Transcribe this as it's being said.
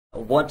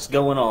What's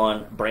going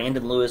on?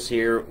 Brandon Lewis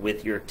here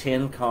with your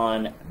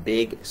TennCon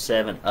Big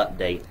 7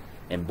 update.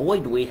 And boy,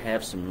 do we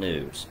have some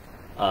news.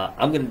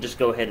 I'm going to just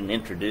go ahead and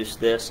introduce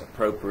this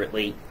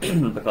appropriately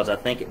because I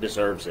think it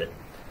deserves it.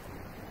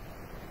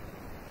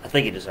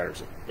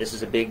 This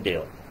is a big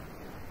deal.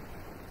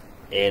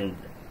 And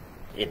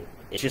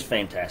it's just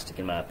fantastic,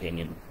 in my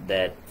opinion,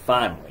 that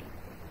finally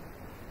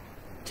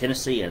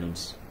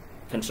Tennesseans,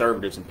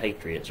 conservatives and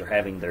patriots, are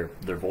having their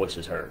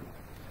voices heard.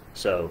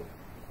 So,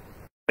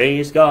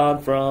 praise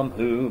God from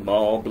whom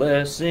all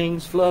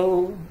blessings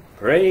flow.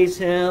 Praise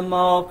Him,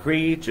 all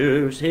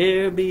creatures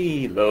here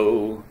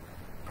below.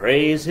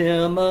 Praise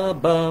Him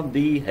above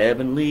the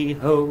heavenly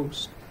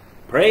host.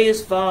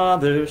 Praise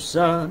Father,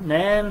 Son,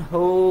 and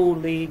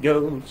Holy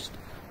Ghost.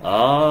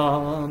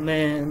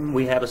 Amen.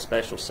 We have a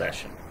special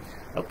session.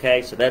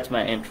 Okay, so that's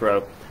my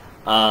intro.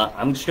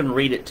 I'm just going to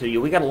read it to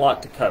you. We got a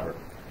lot to cover.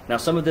 Now,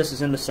 some of this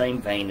is in the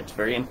same vein. It's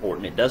very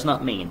important. It does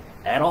not mean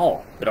at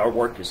all that our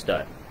work is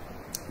done.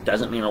 It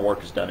doesn't mean our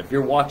work is done. If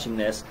you're watching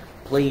this,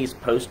 please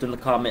post in the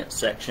comments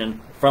section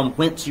from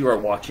whence you are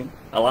watching.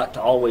 I like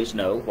to always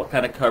know what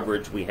kind of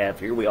coverage we have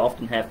here. We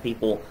often have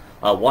people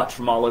watch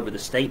from all over the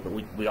state, but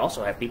we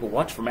also have people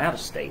watch from out of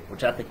state,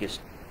 which I think is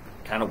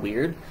kind of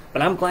weird.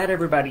 But I'm glad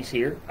everybody's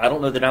here. I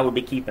don't know that I would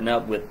be keeping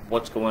up with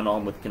what's going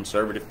on with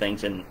conservative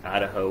things in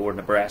Idaho or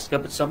Nebraska,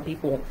 but some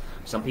people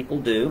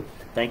do.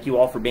 Thank you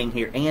all for being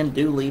here, and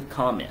do leave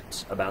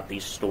comments about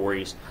these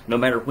stories no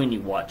matter when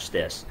you watch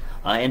this,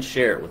 and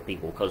share it with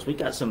people, because we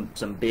got some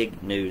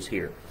big news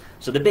here.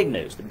 So the big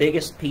news, the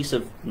biggest piece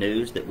of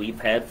news that we've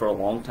had for a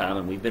long time,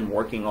 and we've been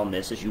working on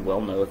this, as you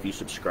well know if you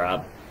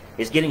subscribe,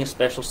 is getting a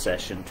special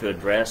session to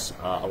address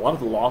a lot of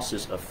the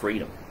losses of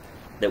freedom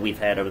that we've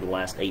had over the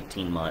last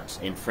 18 months.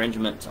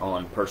 Infringements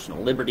on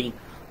personal liberty,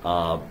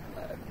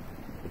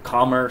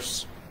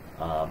 commerce,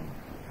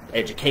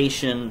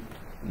 education,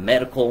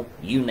 medical,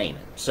 you name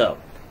it. So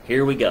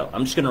here we go.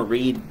 I'm just going to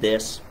read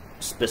this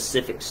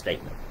specific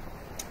statement.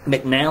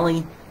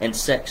 McNally and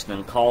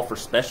Sexton call for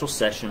special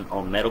session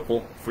on medical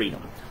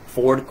freedom.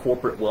 Ford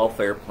corporate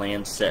welfare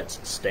plan sets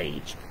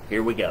stage.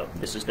 Here we go.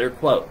 This is their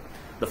quote.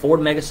 The Ford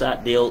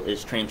megasite deal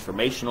is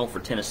transformational for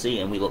Tennessee,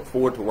 and we look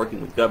forward to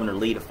working with Governor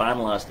Lee to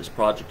finalize this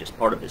project as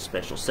part of his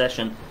special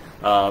session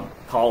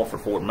call for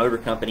Ford Motor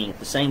Company. At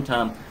the same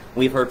time,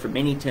 we've heard from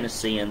many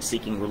Tennesseans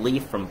seeking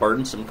relief from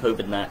burdensome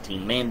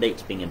COVID-19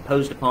 mandates being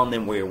imposed upon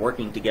them. We are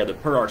working together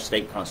per our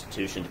state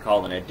constitution to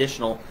call an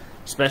additional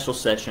special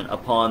session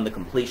upon the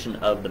completion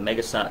of the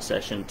megasite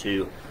session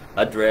to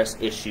address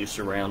issues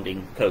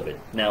surrounding COVID.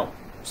 Now,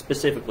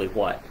 specifically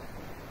what?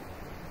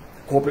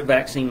 Corporate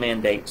vaccine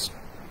mandates,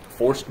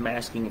 forced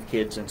masking of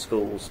kids in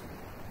schools.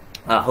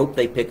 I hope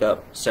they pick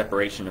up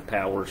separation of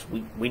powers.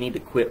 We need to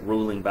quit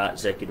ruling by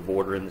executive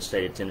order in the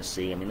state of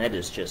Tennessee. I mean, that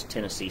is just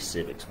Tennessee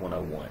Civics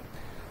 101.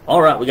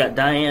 All right, we got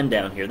Diane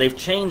down here. They've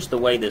changed the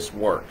way this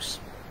works.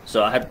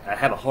 So I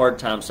have a hard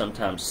time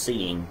sometimes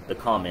seeing the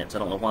comments. I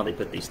don't know why they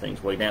put these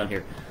things way down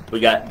here.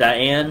 We got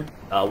Diane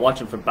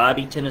watching from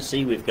Bobby,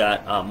 Tennessee. We've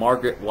got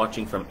Margaret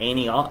watching from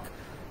Antioch.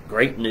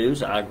 Great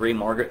news. I agree,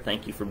 Margaret.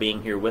 Thank you for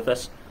being here with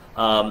us.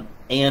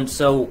 And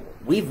so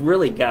we've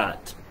really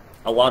got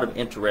a lot of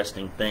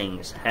interesting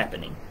things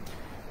happening.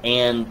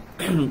 And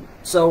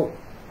so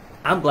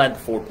I'm glad the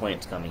Ford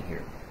plant's coming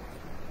here.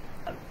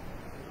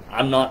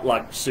 I'm not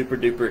like super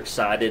duper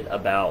excited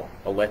about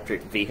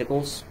electric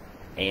vehicles,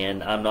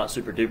 and I'm not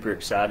super duper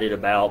excited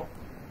about,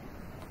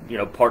 you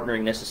know,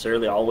 partnering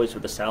necessarily always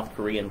with a South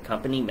Korean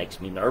company.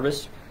 Makes me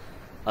nervous.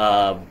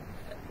 I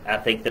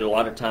think that a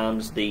lot of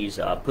times these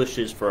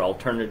pushes for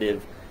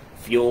alternative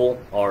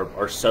fuel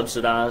are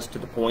subsidized to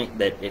the point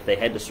that if they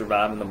had to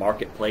survive in the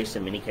marketplace,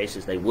 in many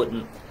cases they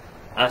wouldn't.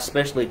 I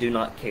especially do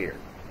not care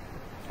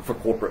for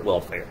corporate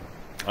welfare.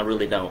 I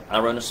really don't. I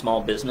run a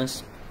small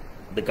business.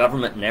 The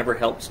government never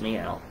helps me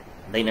out.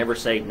 They never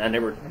say,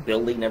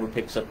 Bill Lee never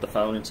picks up the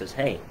phone and says,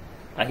 hey,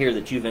 I hear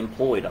that you've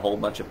employed a whole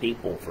bunch of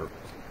people for,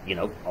 you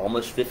know,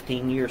 almost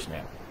 15 years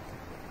now.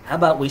 How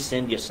about we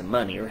send you some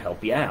money or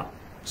help you out?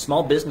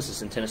 Small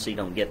businesses in Tennessee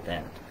don't get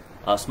that.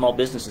 Small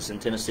businesses in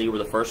Tennessee were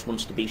the first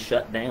ones to be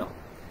shut down,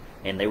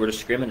 and they were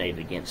discriminated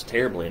against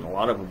terribly, and a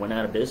lot of them went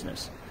out of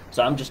business.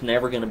 So I'm just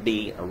never going to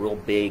be a real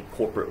big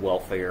corporate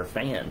welfare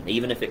fan,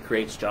 even if it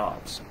creates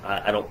jobs.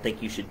 I don't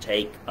think you should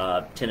take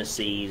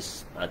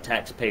Tennessee's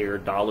taxpayer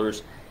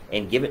dollars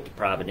and give it to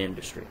private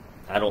industry.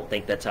 I don't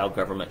think that's how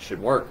government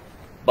should work.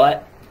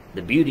 But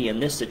the beauty in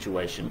this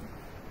situation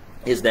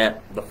is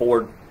that the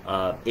Ford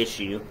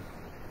issue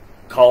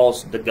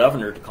calls the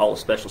governor to call a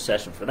special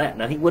session for that.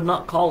 Now, he would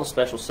not call a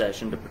special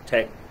session to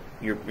protect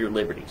your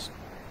liberties.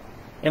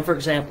 And for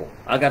example,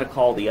 I got a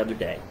call the other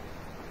day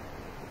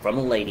from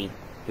a lady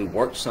who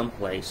works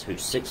someplace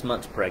who's 6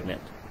 months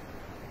pregnant,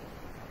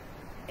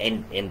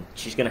 and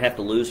she's going to have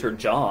to lose her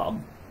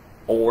job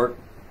or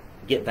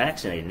get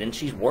vaccinated, and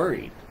she's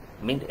worried.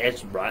 I mean,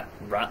 it's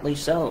rightly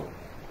so.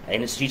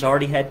 And she's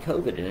already had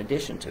COVID in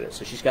addition to it,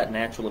 so she's got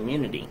natural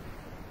immunity.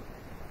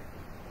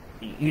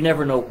 You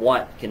never know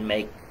what can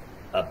make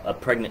a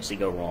pregnancy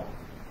go wrong.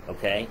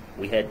 Okay,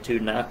 we had two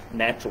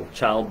natural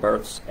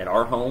childbirths at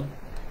our home,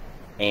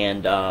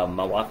 and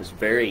my wife is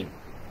very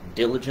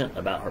diligent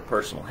about her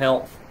personal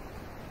health.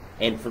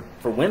 And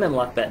for women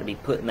like that to be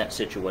put in that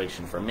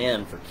situation, for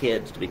men, for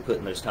kids to be put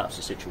in those types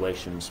of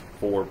situations,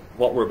 for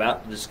what we're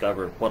about to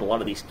discover, what a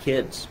lot of these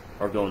kids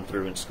are going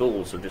through in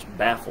schools, will just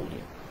baffle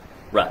you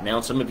right now.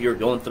 And some of you are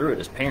going through it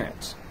as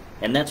parents.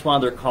 And that's why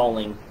they're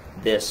calling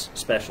this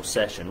special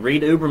session.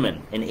 Reed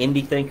Uberman, an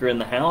indie thinker in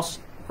the house.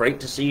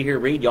 Great to see you here,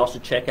 Reed. You also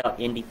check out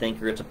Indie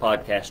Thinker. It's a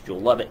podcast. You'll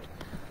love it.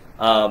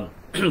 So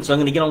I'm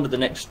going to get on to the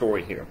next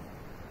story here.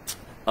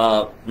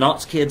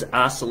 Knox kids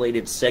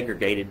isolated,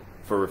 segregated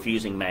for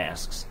refusing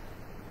masks.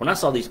 When I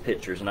saw these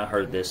pictures and I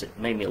heard this, it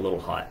made me a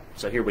little hot.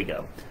 So here we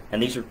go.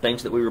 And these are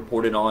things that we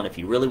reported on. If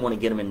you really want to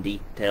get them in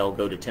detail,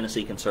 go to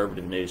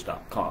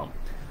TennesseeConservativeNews.com.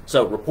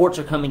 So reports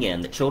are coming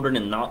in that children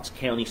in Knox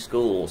County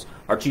schools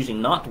are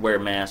choosing not to wear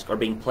masks or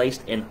being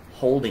placed in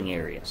holding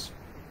areas.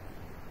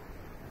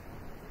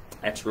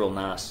 That's real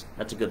nice.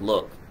 That's a good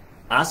look.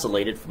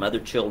 Isolated from other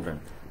children.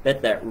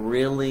 Bet that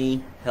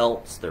really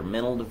helps their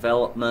mental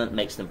development,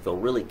 makes them feel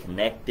really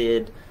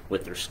connected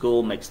with their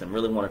school, makes them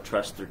really want to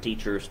trust their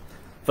teachers.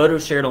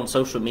 Photos shared on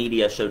social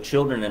media show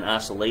children in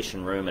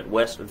isolation room at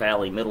West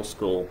Valley Middle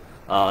School,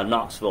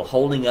 Knoxville,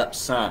 holding up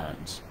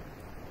signs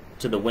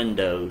to the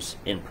windows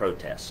in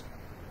protest.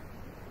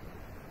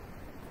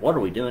 What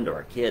are we doing to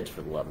our kids,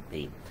 for the love of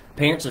Pete?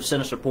 Parents have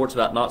sent us reports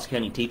about Knox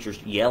County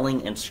teachers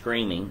yelling and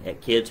screaming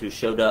at kids who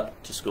showed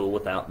up to school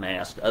without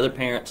masks. Other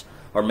parents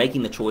are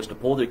making the choice to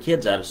pull their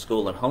kids out of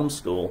school and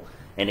homeschool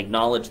and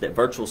acknowledge that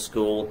virtual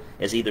school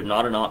is either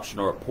not an option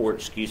or a poor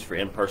excuse for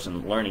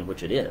in-person learning,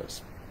 which it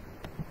is.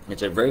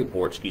 It's a very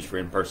poor excuse for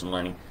in-person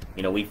learning.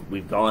 You know,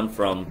 we've gone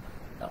from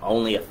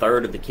only a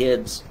third of the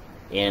kids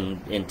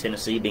in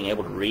Tennessee being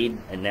able to read,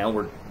 and now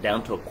we're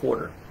down to a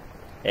quarter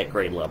at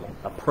grade level,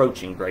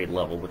 approaching grade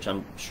level, which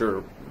I'm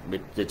sure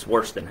it's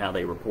worse than how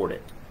they report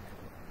it.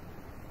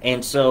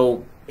 And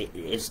so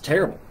it's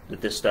terrible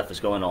that this stuff is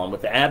going on.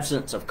 With the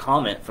absence of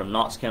comment from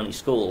Knox County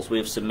schools, we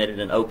have submitted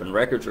an open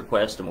records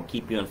request and will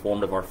keep you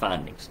informed of our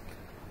findings.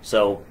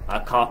 So I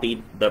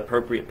copied the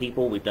appropriate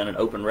people. We've done an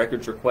open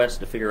records request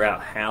to figure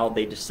out how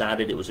they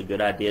decided it was a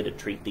good idea to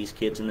treat these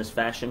kids in this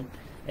fashion,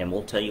 and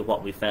we'll tell you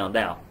what we found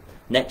out.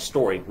 Next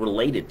story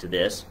related to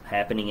this,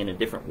 happening in a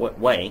different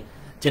way.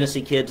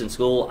 Tennessee kids in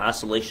school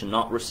isolation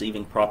not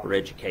receiving proper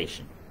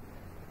education.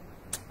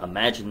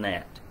 Imagine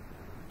that.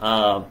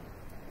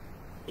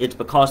 It's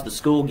because the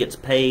school gets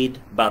paid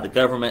by the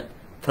government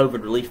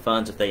COVID relief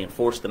funds if they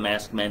enforce the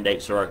mask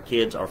mandate, so our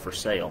kids are for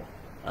sale.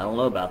 I don't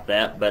know about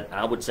that, but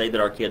I would say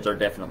that our kids are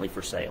definitely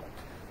for sale.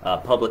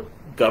 Public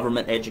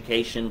government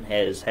education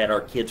has had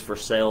our kids for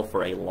sale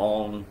for a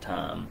long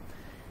time,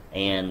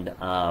 and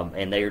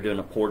they are doing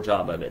a poor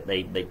job of it.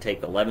 They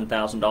take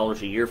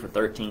 $11,000 a year for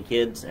 13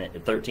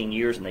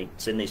 years, and they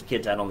send these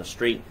kids out on the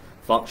street,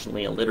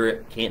 functionally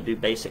illiterate, can't do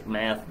basic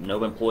math, no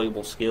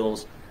employable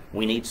skills.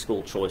 We need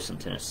school choice in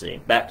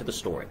Tennessee. Back to the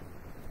story.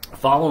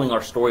 Following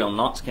our story on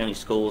Knox County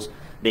schools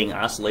being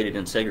isolated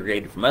and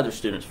segregated from other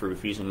students for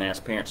refusing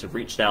masks, parents have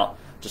reached out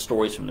to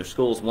stories from their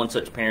schools. One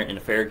such parent and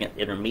a Farragut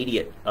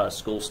intermediate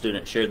school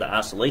student shared the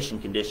isolation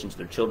conditions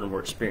their children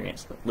were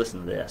experiencing. Listen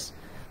to this.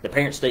 The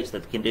parent states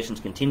that the conditions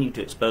continue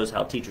to expose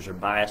how teachers are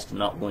biased and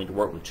not willing to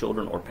work with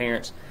children or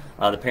parents.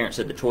 The parent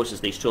said the choices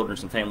these children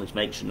and families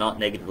make should not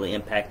negatively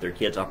impact their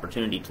kids'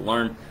 opportunity to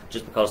learn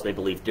just because they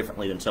believe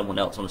differently than someone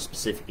else on a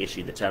specific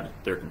issue that's out of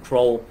their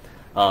control.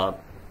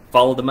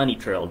 Follow the money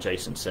trail,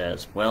 Jason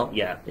says. Well,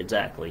 yeah,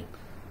 exactly.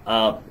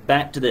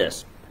 Back to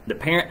this. The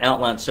parent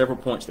outlined several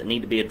points that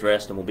need to be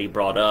addressed and will be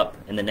brought up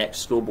in the next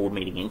school board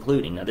meeting,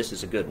 including, now this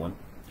is a good one,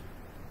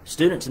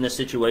 students in this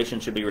situation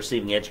should be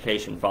receiving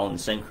education following the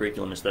same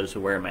curriculum as those who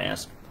wear a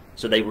mask.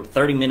 So they were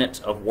 30 minutes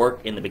of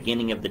work in the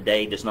beginning of the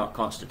day does not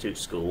constitute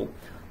school.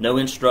 No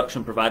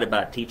instruction provided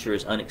by a teacher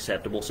is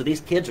unacceptable. So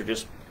these kids are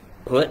just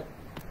put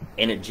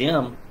in a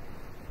gym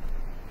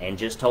and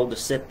just told to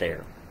sit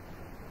there.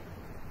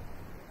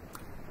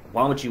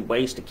 Why would you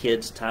waste a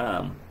kid's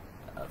time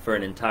for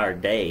an entire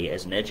day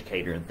as an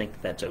educator and think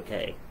that that's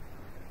okay?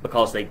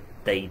 Because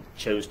they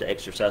chose to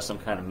exercise some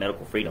kind of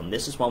medical freedom.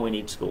 This is why we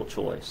need school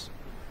choice.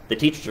 The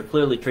teachers are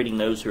clearly treating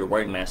those who are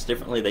wearing masks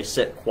differently. They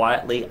sit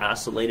quietly,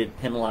 isolated,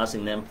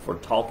 penalizing them for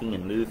talking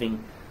and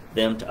moving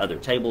them to other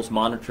tables,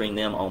 monitoring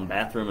them on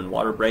bathroom and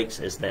water breaks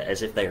as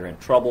if they are in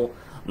trouble,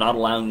 not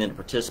allowing them to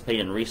participate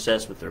in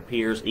recess with their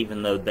peers,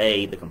 even though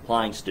they, the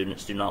complying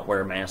students, do not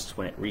wear masks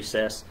when at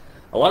recess.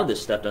 A lot of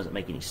this stuff doesn't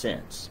make any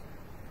sense.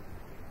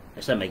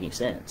 It's not making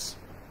sense.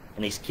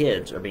 And these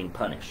kids are being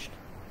punished.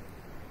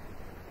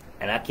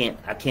 And I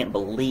can't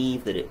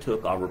believe that it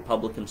took our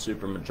Republican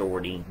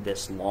supermajority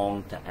this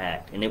long to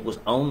act. And it was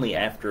only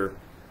after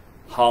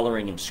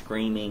hollering and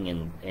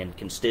screaming and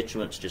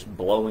constituents just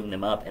blowing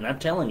them up. And I'm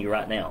telling you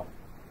right now,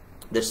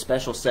 this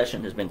special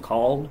session has been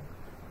called,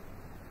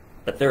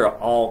 but there are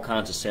all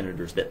kinds of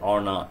senators that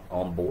are not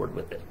on board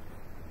with it.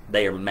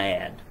 They are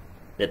mad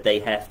that they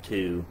have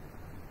to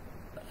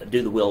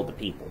do the will of the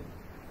people.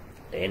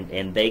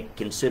 And they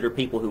consider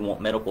people who want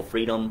medical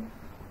freedom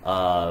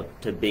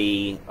to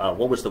be,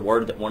 what was the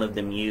word that one of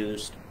them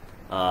used?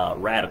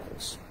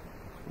 Radicals.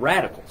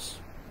 Radicals.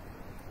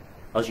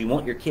 Because you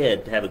want your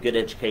kid to have a good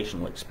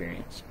educational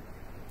experience.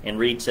 And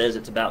Reed says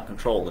it's about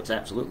control. It's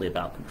absolutely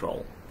about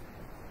control.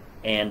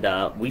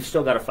 And we've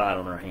still got a fight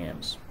on our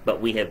hands.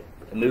 But we have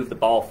moved the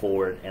ball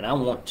forward. And I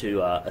want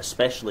to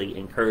especially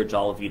encourage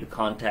all of you to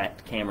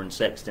contact Cameron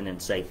Sexton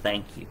and say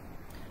thank you.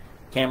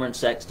 Cameron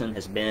Sexton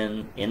has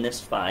been in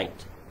this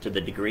fight to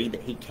the degree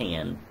that he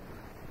can.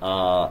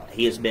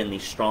 He has been the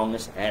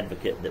strongest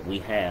advocate that we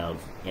have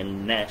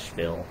in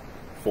Nashville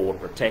for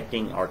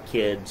protecting our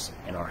kids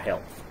and our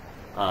health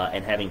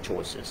and having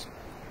choices.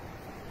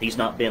 He's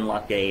not been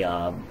like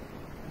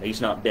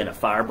he's not been a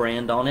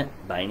firebrand on it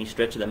by any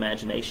stretch of the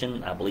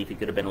imagination. I believe he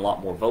could have been a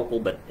lot more vocal,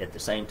 but at the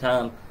same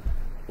time,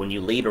 when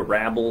you lead a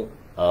rabble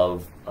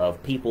of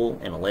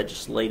people in a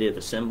legislative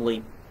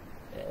assembly,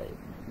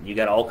 you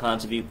got all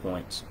kinds of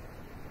viewpoints.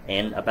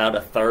 And about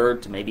a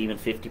third to maybe even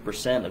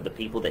 50% of the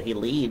people that he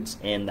leads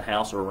in the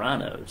House are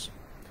rhinos.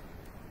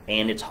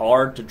 And it's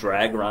hard to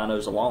drag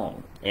rhinos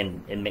along.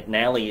 And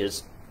McNally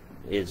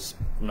is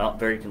not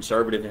very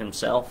conservative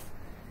himself,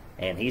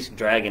 and he's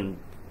dragging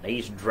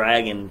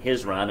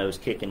his rhinos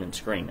kicking and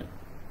screaming.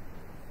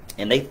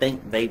 And they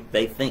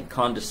think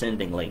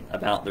condescendingly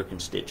about their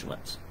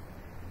constituents.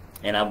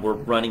 And we're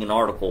running an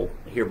article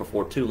here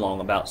before too long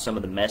about some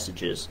of the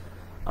messages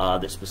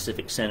that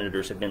specific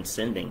senators have been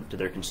sending to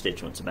their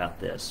constituents about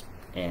this,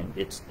 and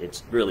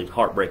it's really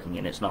heartbreaking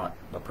and it's not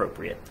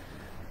appropriate.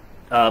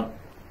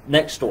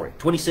 Next story.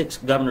 26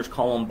 governors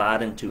call on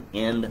Biden to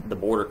end the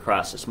border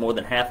crisis. More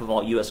than half of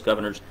all U.S.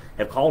 governors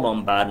have called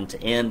on Biden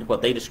to end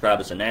what they describe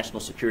as a national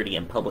security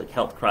and public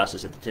health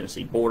crisis at the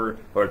Tennessee border,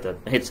 or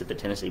it's at the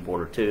Tennessee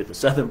border too, at the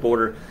southern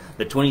border.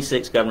 The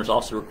 26 governors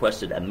also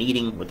requested a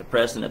meeting with the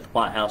president at the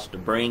White House to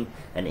bring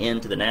an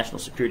end to the national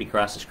security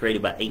crisis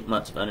created by 8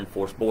 months of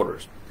unenforced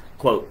borders.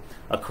 Quote,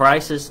 a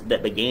crisis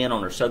that began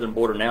on our southern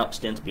border now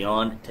extends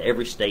beyond to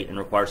every state and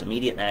requires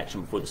immediate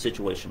action before the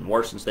situation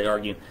worsens, they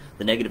argue.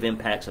 The negative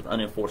impacts of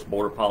unenforced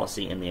border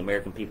policy and the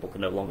American people can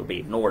no longer be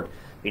ignored.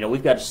 You know,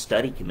 we've got a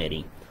study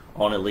committee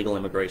on illegal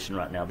immigration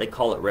right now. They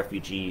call it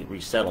refugee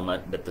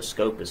resettlement, but the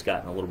scope has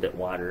gotten a little bit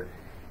wider.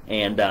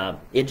 And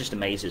it just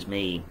amazes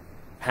me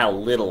how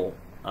little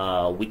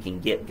we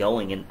can get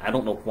going. And I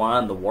don't know why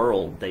in the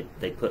world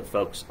they put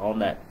folks on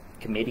that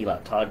committee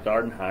like Todd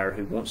Gardenhire,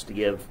 who wants to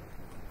give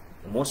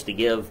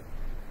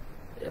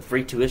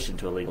free tuition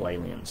to illegal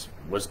aliens,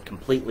 was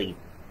completely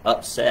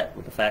upset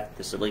with the fact that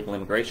this illegal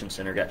immigration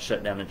center got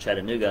shut down in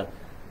Chattanooga,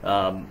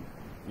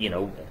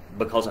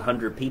 because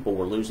 100 people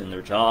were losing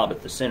their job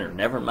at the center.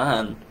 Never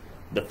mind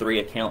the 3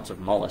 accounts of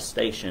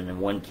molestation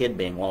and 1 kid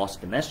being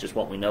lost, and that's just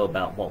what we know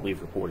about what we've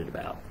reported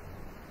about.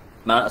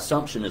 My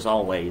assumption is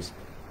always,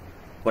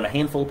 when a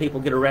handful of people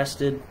get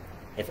arrested,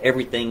 if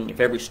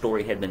every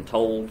story had been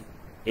told,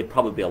 it'd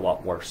probably be a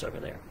lot worse over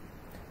there.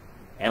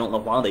 I don't know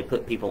why they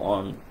put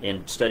people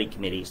in study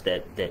committees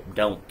that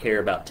don't care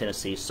about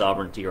Tennessee's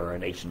sovereignty or our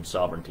nation's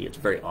sovereignty. It's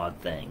a very odd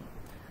thing.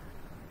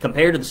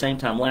 Compared to the same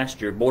time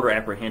last year, border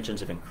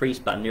apprehensions have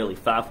increased by nearly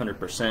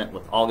 500%,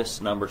 with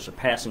August's numbers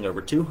surpassing over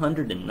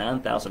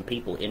 209,000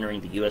 people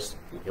entering the U.S.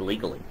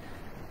 illegally.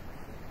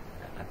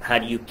 How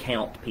do you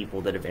count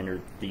people that have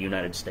entered the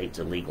United States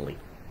illegally?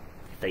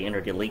 If they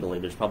entered illegally,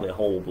 there's probably a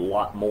whole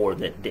lot more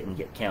that didn't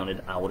get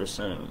counted, I would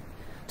assume.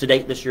 To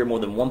date this year, more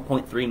than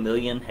 1.3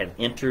 million have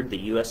entered the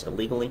U.S.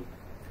 illegally,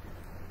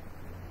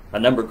 a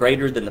number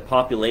greater than the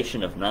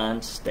population of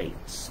 9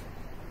 states.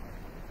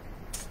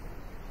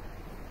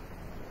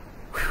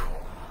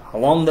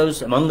 Among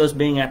those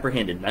being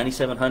apprehended,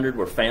 9,700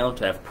 were found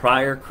to have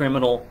prior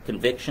criminal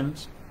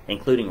convictions,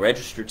 including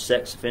registered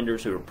sex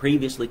offenders who were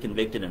previously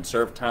convicted and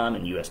served time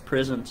in U.S.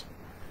 prisons.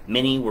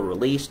 Many were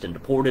released and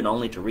deported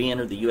only to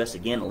re-enter the U.S.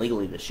 again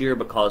illegally this year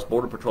because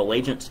Border Patrol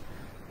agents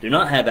do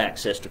not have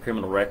access to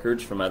criminal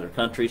records from other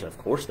countries. Of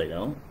course they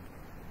don't.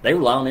 They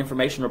rely on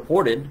information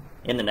reported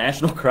in the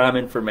National Crime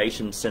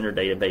Information Center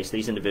database.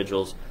 These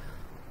individuals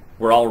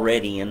were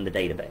already in the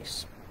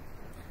database.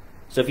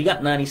 So if you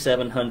got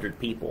 9,700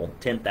 people,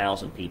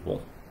 10,000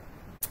 people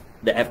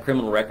that have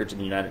criminal records in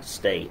the United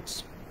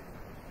States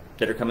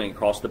that are coming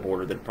across the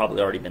border that have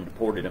probably already been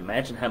deported,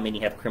 imagine how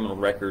many have criminal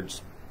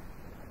records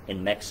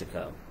in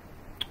Mexico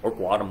or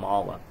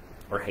Guatemala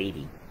or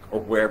Haiti or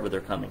wherever they're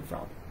coming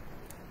from.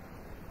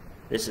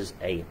 This is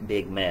a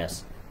big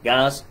mess.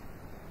 Guys,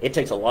 it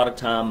takes a lot of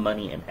time,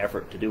 money, and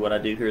effort to do what I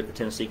do here at the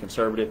Tennessee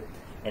Conservative.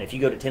 And if you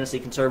go to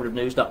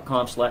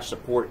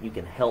TennesseeConservativeNews.com/support, you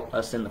can help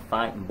us in the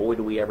fight, and boy,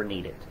 do we ever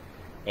need it.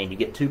 And you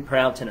get 2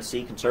 proud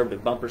Tennessee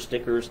Conservative bumper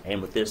stickers.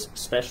 And with this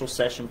special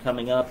session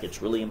coming up,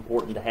 it's really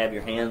important to have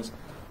your hands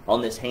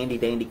on this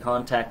handy-dandy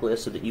contact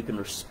list so that you can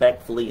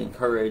respectfully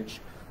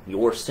encourage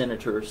your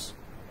senators,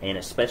 and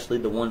especially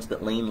the ones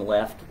that lean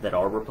left that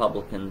are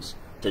Republicans,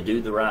 to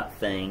do the right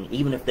thing,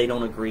 even if they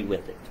don't agree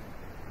with it.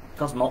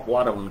 Because a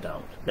lot of them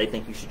don't. They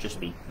think you should just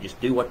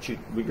do what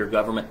your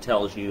government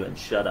tells you and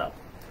shut up.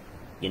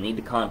 You need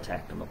to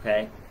contact them,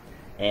 okay?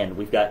 And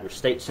we've got your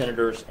state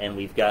senators and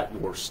we've got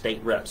your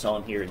state reps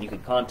on here, and you can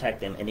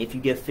contact them. And if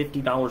you give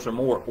 $50 or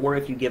more, or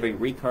if you give a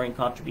recurring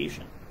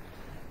contribution,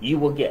 you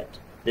will get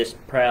this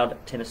Proud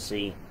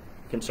Tennessee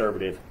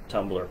Conservative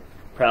tumbler.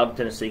 Proud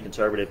Tennessee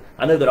Conservative.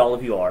 I know that all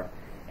of you are.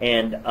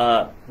 And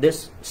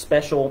this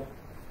special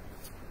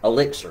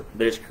elixir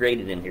that is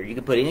created in here, you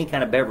can put any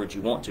kind of beverage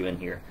you want to in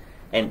here,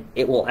 and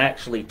it will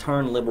actually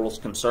turn liberals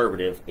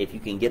conservative if you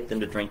can get them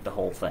to drink the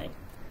whole thing.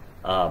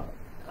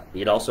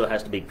 It also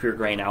has to be pure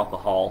grain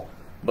alcohol,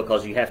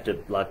 because you have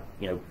to, like,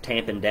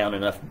 tampen down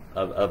enough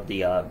of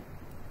the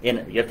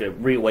you have to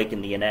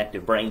reawaken the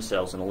inactive brain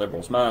cells in a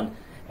liberal's mind.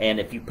 And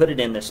if you put it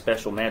in this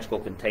special magical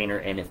container,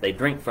 and if they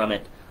drink from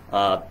it,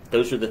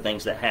 those are the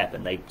things that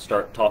happen. They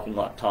start talking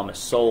like Thomas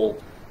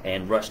Sowell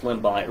and Rush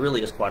Limbaugh. It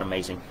really is quite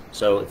amazing.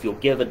 So if you'll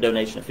give a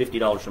donation of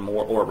 $50 or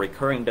more, or a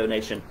recurring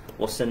donation,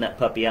 we'll send that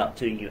puppy out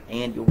to you,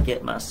 and you'll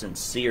get my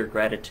sincere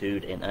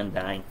gratitude and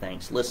undying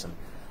thanks. Listen,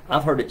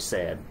 I've heard it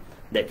said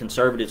that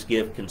conservatives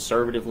give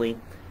conservatively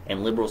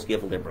and liberals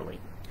give liberally.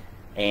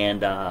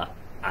 And I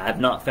have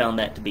not found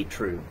that to be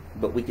true,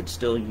 but we could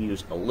still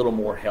use a little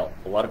more help.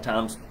 A lot of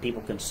times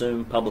people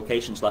consume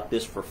publications like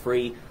this for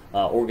free,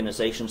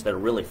 organizations that are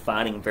really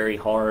fighting very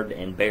hard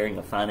and bearing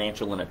a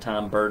financial and a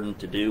time burden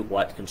to do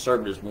what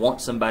conservatives want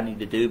somebody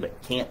to do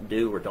but can't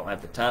do or don't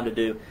have the time to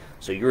do.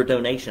 So your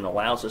donation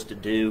allows us to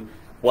do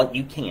what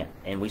you can,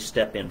 and we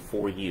step in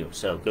for you.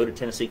 So go to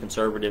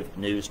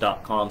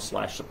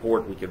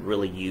TennesseeConservativeNews.com/support. We could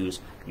really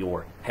use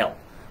your help.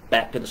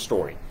 Back to the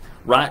story.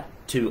 Right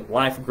to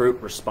Life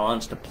Group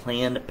responds to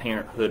Planned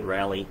Parenthood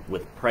rally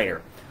with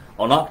prayer.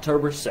 On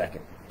October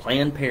 2nd,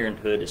 Planned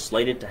Parenthood is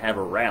slated to have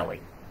a rally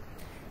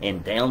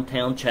in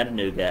downtown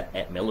Chattanooga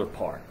at Miller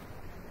Park.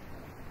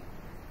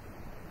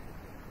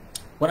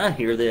 When I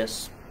hear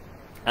this,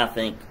 I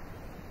think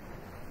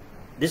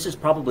this is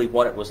probably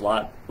what it was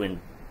like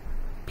when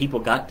people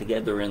got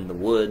together in the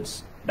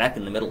woods back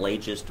in the Middle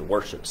Ages to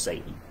worship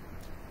Satan.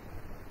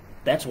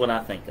 That's what I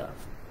think of.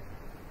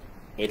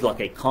 It's like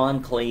a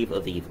conclave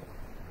of evil.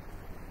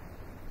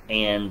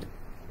 And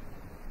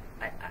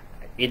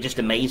it just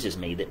amazes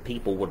me that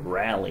people would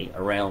rally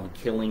around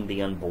killing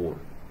the unborn.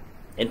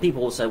 And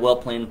people will say, well,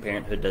 Planned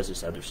Parenthood does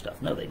this other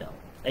stuff. No, they don't.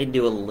 They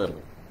do a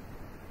little.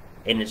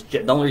 And it's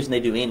just, the only reason they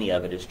do any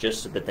of it is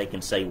just so that they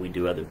can say we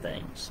do other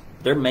things.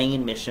 Their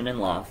main mission in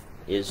life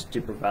is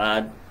to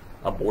provide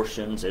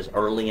abortions as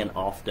early and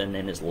often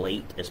and as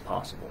late as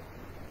possible.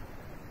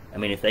 I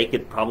mean, if they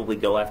could probably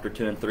go after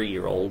 2- and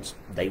 3-year-olds,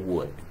 they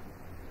would.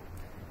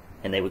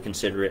 And they would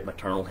consider it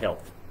maternal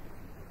health.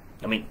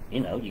 I mean,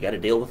 you got to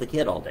deal with a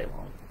kid all day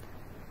long.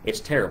 It's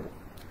terrible.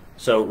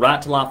 So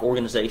Right to Life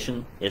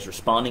organization is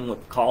responding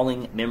with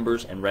calling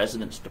members and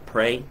residents to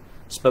pray.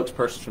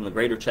 Spokespersons from the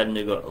greater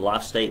Chattanooga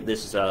Life state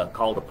this is a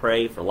call to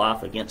pray for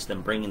life against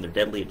them bringing their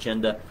deadly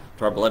agenda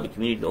to our beloved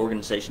community. The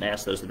organization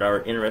asks those that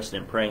are interested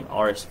in praying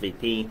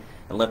RSVP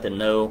and let them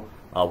know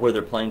where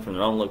they're playing from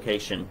their own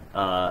location,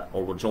 or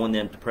will join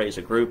them to pray as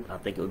a group. I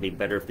think it would be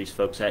better if these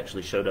folks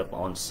actually showed up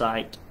on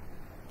site.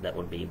 That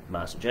would be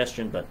my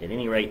suggestion, but at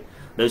any rate,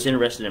 those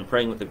interested in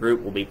praying with the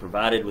group will be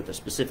provided with a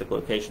specific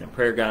location and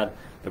prayer guide.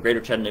 The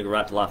Greater Chattanooga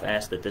Right to Life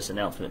asks that this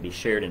announcement be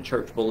shared in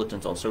church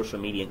bulletins, on social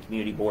media, and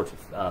community boards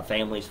with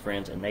families,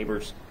 friends, and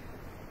neighbors.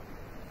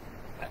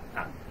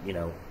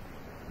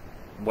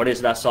 What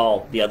is it I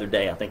saw the other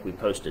day? I think we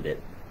posted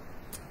it.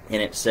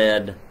 And it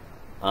said,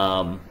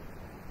 what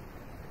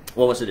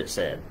was it it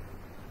said?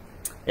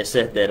 It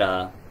said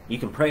that you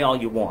can pray all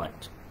you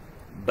want,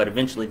 but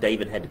eventually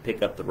David had to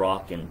pick up the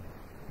rock and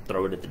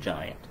throw it at the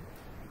giant.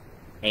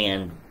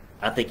 And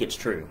I think it's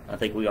true. I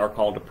think we are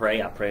called to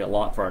pray. I pray a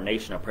lot for our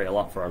nation. I pray a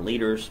lot for our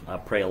leaders. I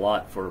pray a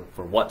lot for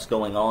what's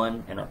going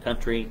on in our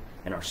country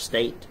and our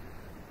state.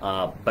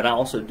 But I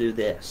also do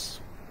this.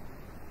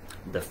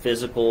 The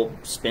physical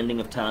spending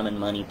of time and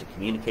money to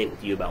communicate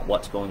with you about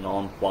what's going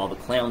on while the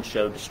clown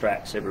show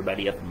distracts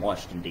everybody up in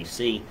Washington,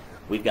 D.C.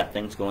 We've got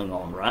things going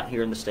on right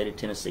here in the state of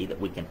Tennessee that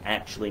we can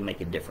actually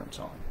make a difference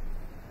on.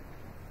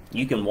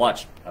 You can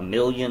watch 1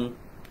 million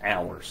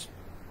hours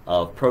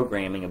of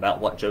programming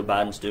about what Joe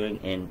Biden's doing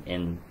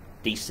in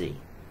D.C.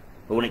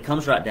 But when it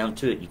comes right down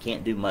to it, you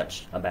can't do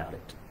much about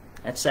it.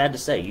 That's sad to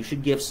say. You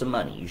should give some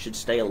money. You should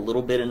stay a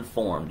little bit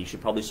informed. You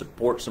should probably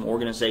support some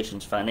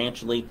organizations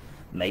financially,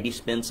 maybe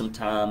spend some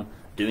time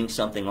doing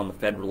something on the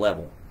federal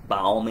level. By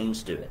all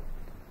means, do it.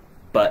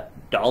 But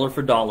dollar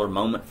for dollar,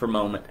 moment for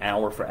moment,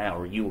 hour for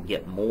hour, you will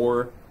get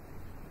more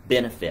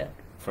benefit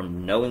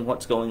from knowing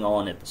what's going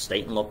on at the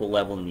state and local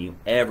level than you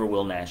ever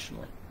will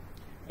nationally.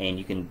 And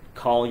you can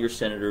call your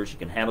senators, you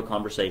can have a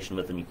conversation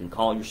with them, you can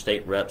call your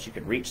state reps, you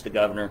can reach the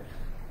governor,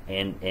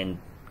 and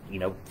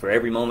for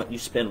every moment you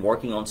spend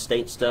working on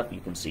state stuff, you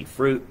can see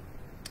fruit.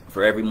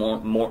 For every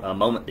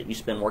moment that you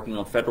spend working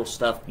on federal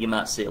stuff, you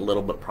might see a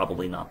little, but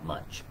probably not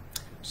much.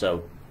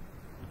 So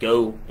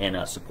go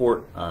and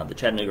support the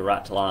Chattanooga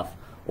Right to Life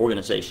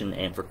organization,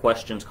 and for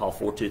questions, call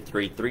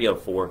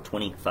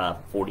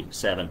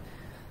 423-304-2547.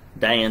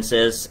 Diane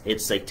says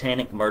it's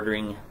satanic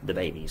murdering the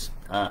babies.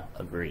 I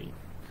agree.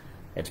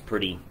 It's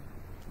pretty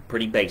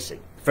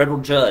basic. Federal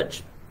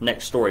judge,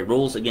 next story,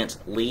 rules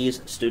against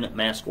Lee's student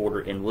mask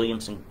order in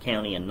Williamson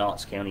County and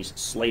Knox County's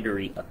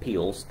slatery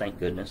appeals. Thank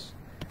goodness.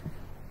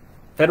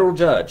 Federal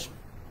judge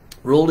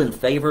ruled in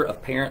favor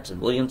of parents in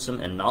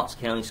Williamson and Knox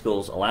County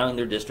schools allowing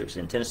their districts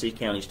in Tennessee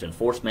counties to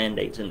enforce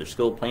mandates in their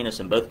school. Plaintiffs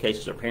in both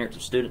cases are parents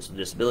of students with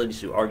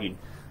disabilities who argued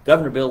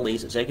Governor Bill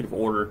Lee's executive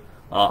order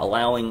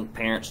allowing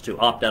parents to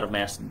opt out of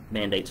mask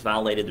mandates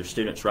violated their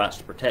students' rights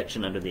to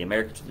protection under the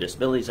Americans with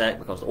Disabilities Act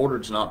because the order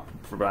does not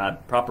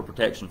provide proper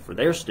protection for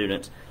their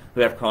students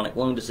who have chronic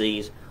lung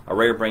disease, a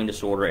rare brain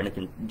disorder, and a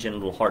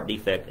congenital heart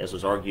defect, as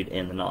was argued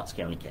in the Knox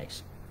County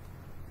case.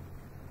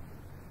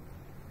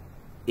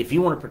 If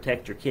you want to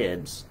protect your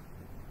kids,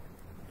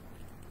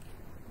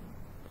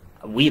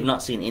 we have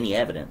not seen any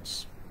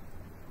evidence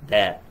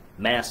that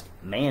mask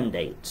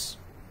mandates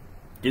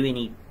do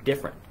any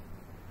different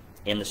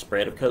in the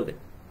spread of COVID,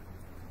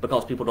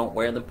 because people don't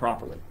wear them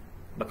properly,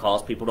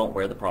 because people don't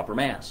wear the proper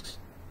masks.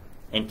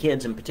 And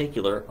kids in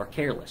particular are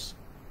careless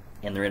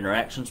in their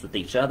interactions with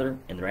each other,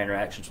 in their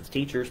interactions with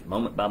teachers,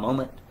 moment by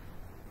moment.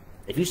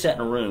 If you sat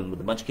in a room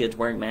with a bunch of kids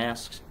wearing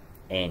masks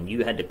and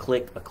you had to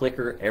click a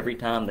clicker every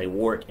time they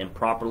wore it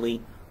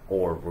improperly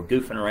or were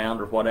goofing around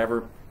or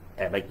whatever,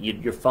 like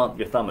your thumb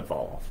would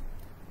fall off.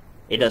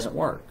 It doesn't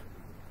work.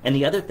 And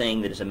the other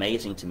thing that is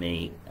amazing to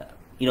me,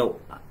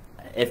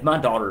 if my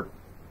daughter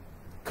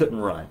couldn't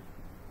run,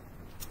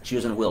 she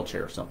was in a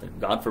wheelchair or something,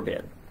 God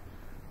forbid,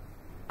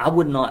 I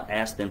would not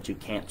ask them to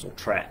cancel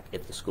track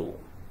at the school,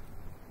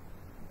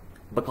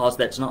 because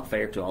that's not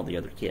fair to all the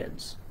other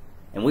kids.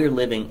 And we're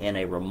living in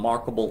a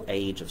remarkable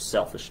age of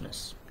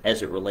selfishness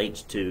as it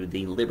relates to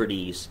the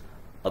liberties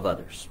of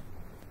others.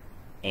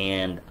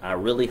 And I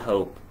really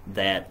hope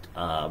that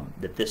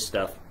that this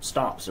stuff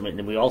stops. I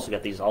mean, we also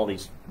got all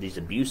these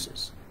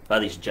abuses by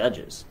these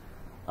judges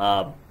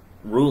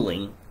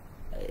ruling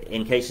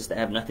in cases that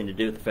have nothing to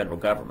do with the federal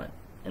government.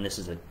 And this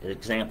is an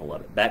example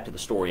of it. Back to the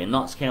story. In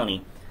Knox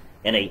County,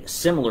 in a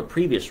similar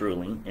previous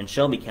ruling, in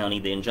Shelby County,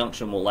 the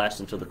injunction will last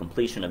until the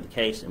completion of the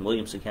case. In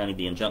Williamson County,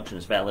 the injunction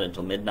is valid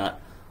until midnight,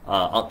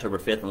 October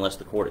 5th, unless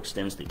the court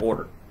extends the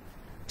order.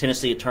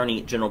 Tennessee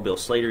Attorney General Bill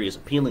Slatery is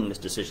appealing this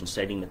decision,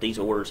 stating that these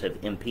orders have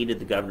impeded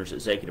the governor's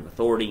executive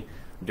authority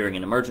during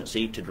an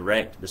emergency to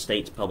direct the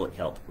state's public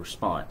health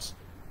response.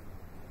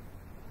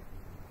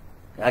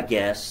 I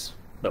guess,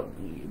 but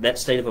that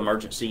state of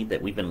emergency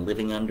that we've been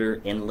living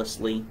under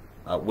endlessly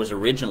was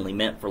originally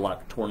meant for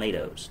like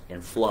tornadoes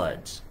and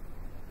floods.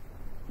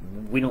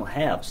 We don't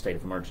have a state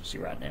of emergency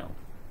right now.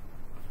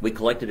 We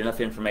collected enough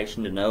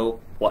information to know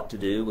what to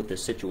do with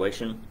this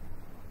situation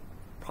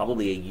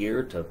probably a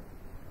year to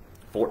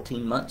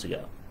 14 months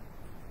ago.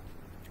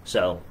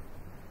 So,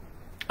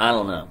 I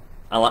don't know.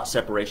 I like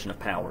separation of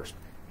powers.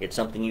 It's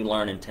something you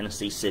learn in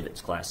Tennessee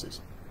civics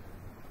classes.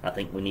 I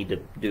think we need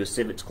to do a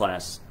civics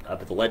class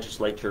up at the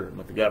legislature and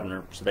with the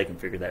governor so they can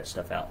figure that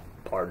stuff out.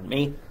 Pardon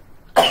me.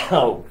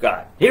 Oh,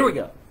 God. Here we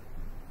go.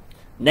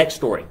 Next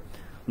story.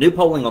 New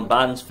polling on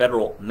Biden's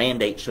federal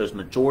mandate shows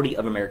majority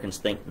of Americans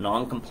think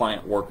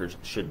non-compliant workers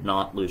should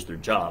not lose their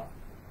job.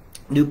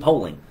 New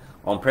polling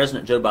on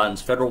President Joe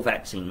Biden's federal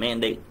vaccine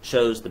mandate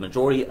shows the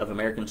majority of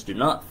Americans do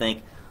not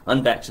think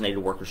unvaccinated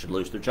workers should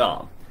lose their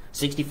job.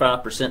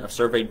 65% of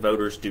surveyed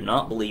voters do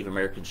not believe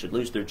Americans should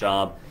lose their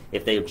job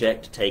if they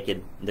object to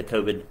taking the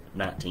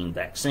COVID-19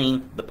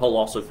 vaccine. The poll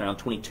also found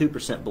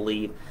 22%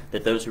 believe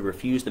that those who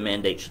refuse the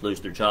mandate should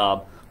lose their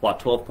job, while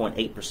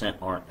 12.8%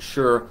 aren't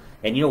sure.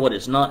 And you know what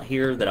is not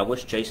here that I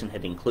wish Jason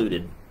had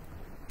included?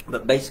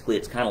 But basically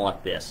it's kind of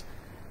like this.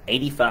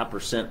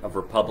 85% of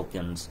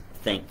Republicans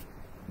think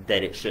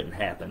that it shouldn't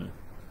happen.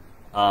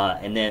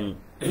 And then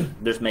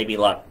there's maybe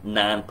like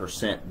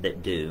 9%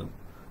 that do.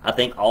 I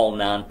think all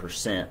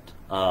 9%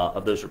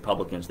 of those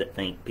Republicans that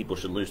think people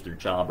should lose their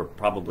job are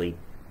probably,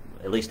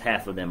 at least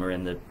half of them are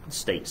in the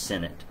state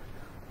Senate,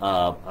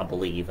 I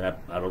believe. And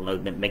I don't know,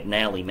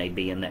 McNally may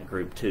be in that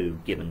group too,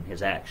 given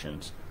his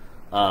actions.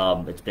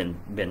 It's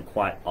been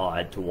quite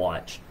odd to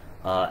watch.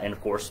 And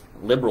of course,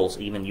 liberals,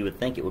 even you would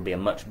think it would be a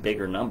much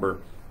bigger number,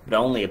 but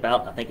only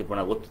about, I think when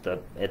I looked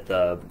at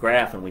the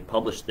graph and we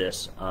published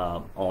this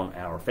on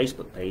our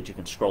Facebook page, you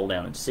can scroll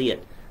down and see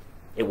it,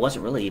 it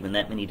wasn't really even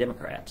that many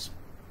Democrats.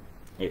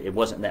 It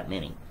wasn't that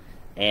many.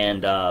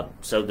 And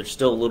so there's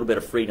still a little bit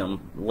of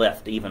freedom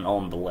left even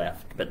on the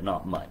left, but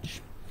not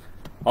much.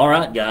 All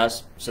right,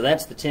 guys, so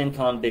that's the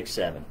TennCon Big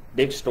 7.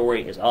 Big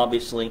story is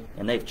obviously,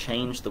 and they've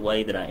changed the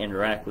way that I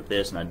interact with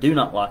this, and I do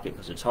not like it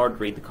because it's hard to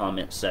read the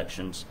comment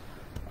sections,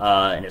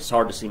 and it's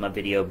hard to see my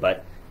video,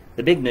 but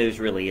the big news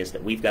really is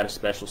that we've got a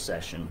special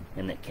session,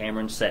 and that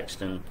Cameron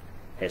Sexton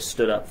has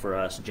stood up for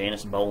us,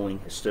 Janice Bowling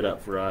has stood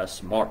up for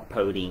us, Mark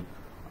Pody,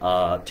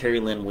 Terry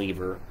Lynn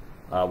Weaver.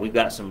 We've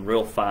got some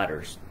real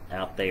fighters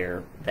out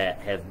there that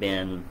have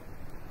been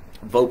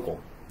vocal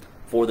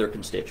for their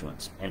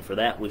constituents, and for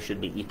that we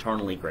should be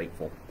eternally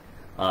grateful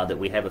that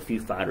we have a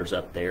few fighters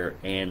up there.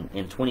 And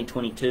in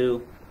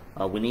 2022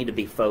 we need to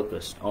be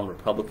focused on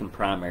Republican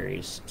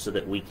primaries so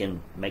that we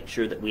can make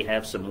sure that we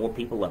have some more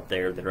people up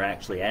there that are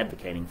actually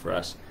advocating for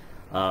us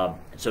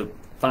So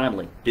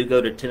finally, do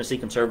go to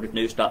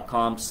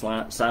TennesseeConservativeNews.com,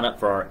 sign up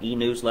for our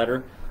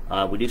e-newsletter.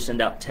 We do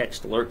send out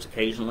text alerts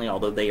occasionally,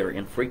 although they are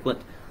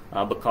infrequent,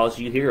 because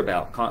you hear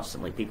about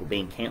constantly people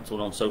being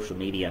canceled on social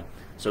media.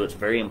 So it's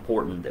very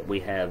important that we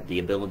have the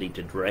ability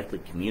to directly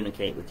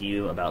communicate with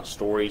you about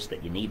stories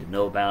that you need to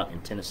know about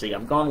in Tennessee.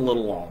 I've gone a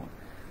little long.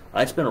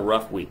 It's been a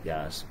rough week,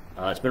 guys.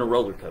 It's been a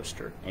roller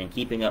coaster, and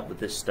keeping up with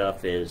this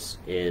stuff is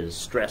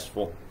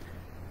stressful.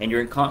 And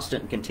you're in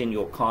constant and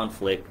continual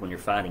conflict when you're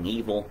fighting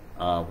evil,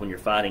 when you're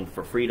fighting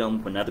for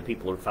freedom, when other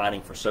people are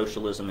fighting for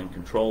socialism and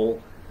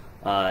control.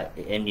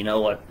 And you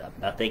know what?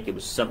 I think it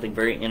was something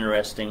very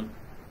interesting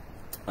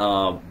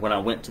when I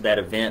went to that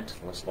event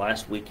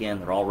last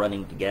weekend. They're all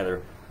running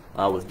together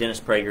with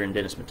Dennis Prager and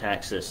Dennis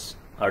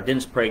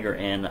Prager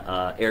and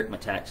Eric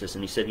Metaxas,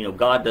 and he said, you know,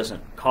 God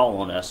doesn't call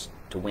on us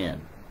to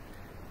win.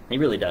 He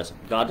really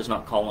doesn't. God does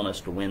not call on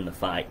us to win the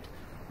fight,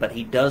 but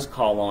He does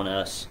call on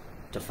us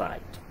to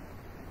fight.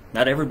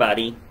 Not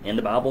everybody in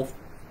the Bible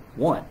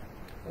won.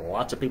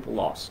 Lots of people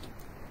lost.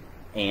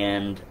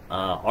 And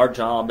our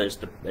job as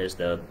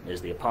the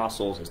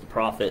apostles, as the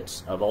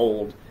prophets of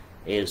old,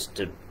 is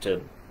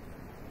to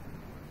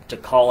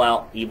call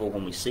out evil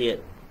when we see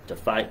it, to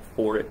fight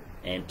for it,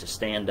 and to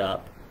stand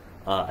up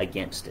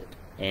against it.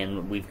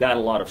 And we've got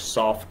a lot of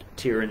soft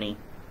tyranny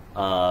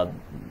out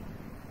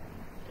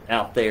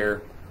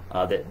there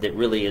that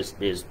really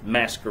is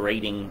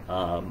masquerading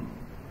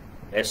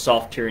as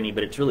soft tyranny,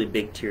 but it's really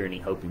big tyranny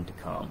hoping to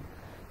come.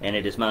 And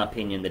it is my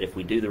opinion that if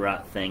we do the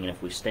right thing and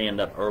if we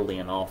stand up early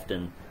and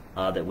often,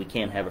 that we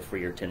can have a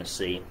freer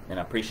Tennessee. And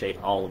I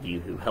appreciate all of you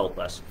who help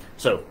us.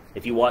 So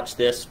if you watch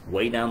this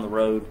way down the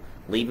road,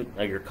 leave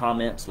your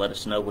comments. Let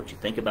us know what you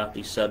think about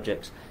these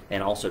subjects,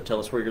 and also tell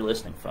us where you're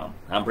listening from.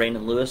 I'm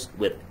Brandon Lewis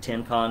with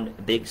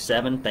TennCon Big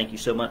 7. Thank you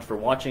so much for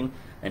watching.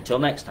 Until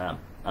next time,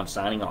 I'm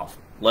signing off.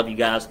 Love you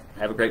guys.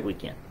 Have a great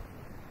weekend.